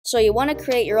So you want to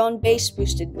create your own bass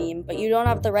boosted meme, but you don't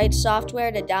have the right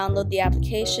software to download the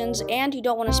applications, and you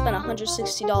don't want to spend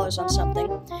 $160 on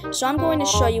something. So I'm going to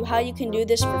show you how you can do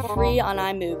this for free on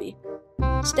iMovie.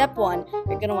 Step 1,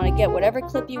 you're going to want to get whatever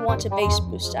clip you want to bass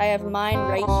boost. I have mine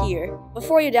right here.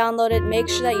 Before you download it, make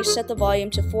sure that you set the volume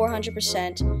to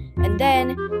 400%, and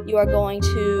then you are going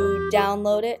to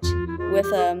download it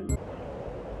with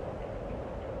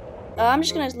I'm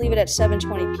just going to leave it at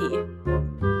 720p.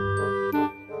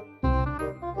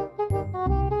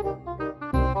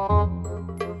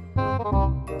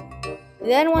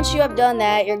 Then once you have done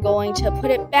that, you're going to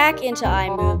put it back into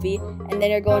iMovie, and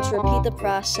then you're going to repeat the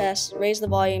process, raise the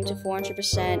volume to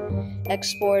 400%,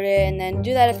 export it, and then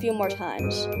do that a few more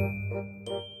times.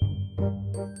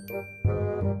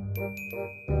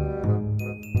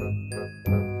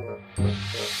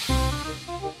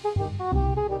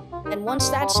 And once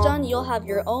that's done, you'll have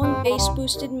your own bass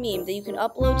boosted meme that you can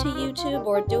upload to YouTube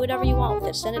or do whatever you want with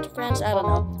it. Send it to friends, I don't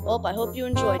know. Well, I hope you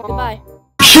enjoyed. Goodbye.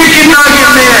 Chicken Nugget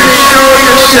Man,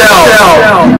 show yourself!